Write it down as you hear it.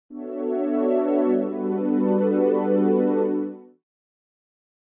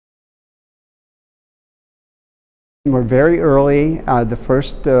We're very early. The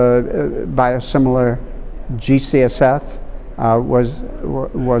first biosimilar G-CSF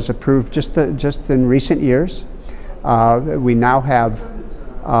was approved just in recent years. We now have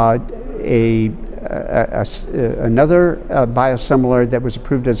another biosimilar that was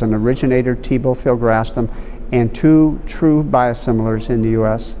approved as an originator, tebofilgrastim, and two true biosimilars in the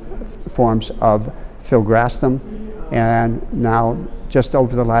U.S. forms of filgrastim, and now just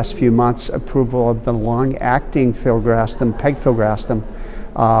over the last few months approval of the long-acting filgrastim, pegfilgrastim,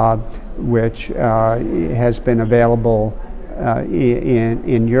 which has been available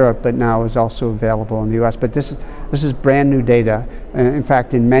in Europe, but now is also available in the U.S. But this is brand new data. In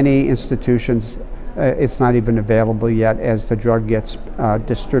fact, in many institutions, it's not even available yet as the drug gets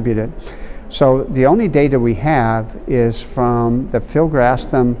distributed. So the only data we have is from the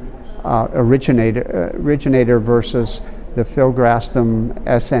filgrastim originator versus the filgrastim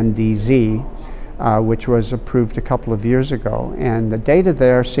SNDZ, which was approved a couple of years ago. And the data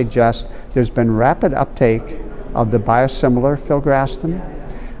there suggests there's been rapid uptake of the biosimilar filgrastim.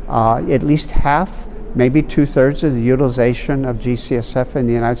 At least half, maybe 2/3 of the utilization of G-CSF in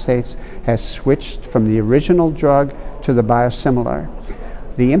the United States has switched from the original drug to the biosimilar.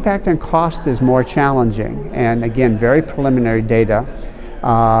 The impact on cost is more challenging, and again, very preliminary data.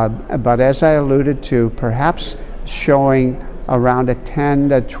 But as I alluded to, perhaps showing around a 10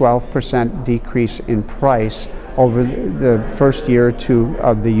 to 12% decrease in price over the first year or two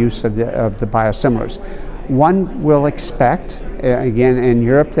of the use of the biosimilars. One will expect, again, in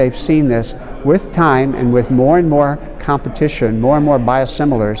Europe they've seen this, with time and with more and more competition, more and more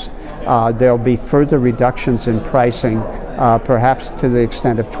biosimilars, there'll be further reductions in pricing, perhaps to the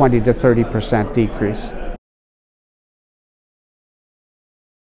extent of 20 to 30% decrease.